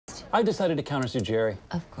I decided to countersue Jerry.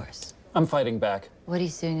 Of course. I'm fighting back. What are you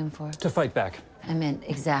suing him for? To fight back. I meant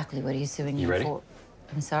exactly what are you suing him ready? for?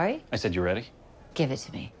 I'm sorry? I said, you ready? Give it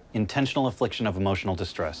to me. Intentional infliction of emotional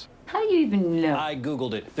distress. How do you even know? I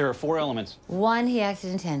Googled it. There are 4 elements. 1, he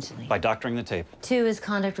acted intentionally. By doctoring the tape. 2, his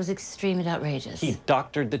conduct was extreme and outrageous. He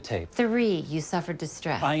doctored the tape. 3, you suffered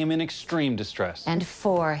distress. I am in extreme distress. And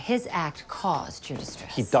 4, his act caused your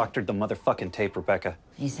distress. He doctored the motherfucking tape, Rebecca.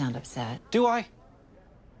 You sound upset. Do I?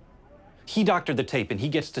 He doctored the tape and he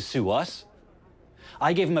gets to sue us?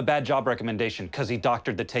 I gave him a bad job recommendation because he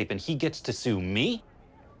doctored the tape and he gets to sue me?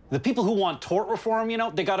 The people who want tort reform, you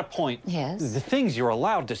know, they got a point. Yes. The things you're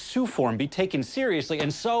allowed to sue for and be taken seriously,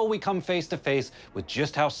 and so we come face to face with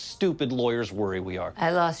just how stupid lawyers worry we are.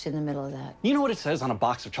 I lost you in the middle of that. You know what it says on a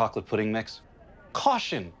box of chocolate pudding mix?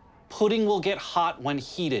 Caution, pudding will get hot when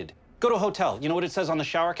heated. Go to a hotel, you know what it says on the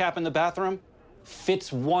shower cap in the bathroom?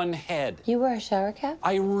 Fits one head. You wear a shower cap?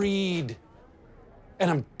 I read. And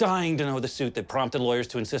I'm dying to know the suit that prompted lawyers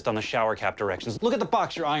to insist on the shower cap directions. Look at the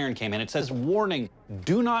box your iron came in. It says, warning,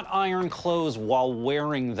 do not iron clothes while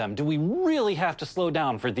wearing them. Do we really have to slow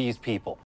down for these people?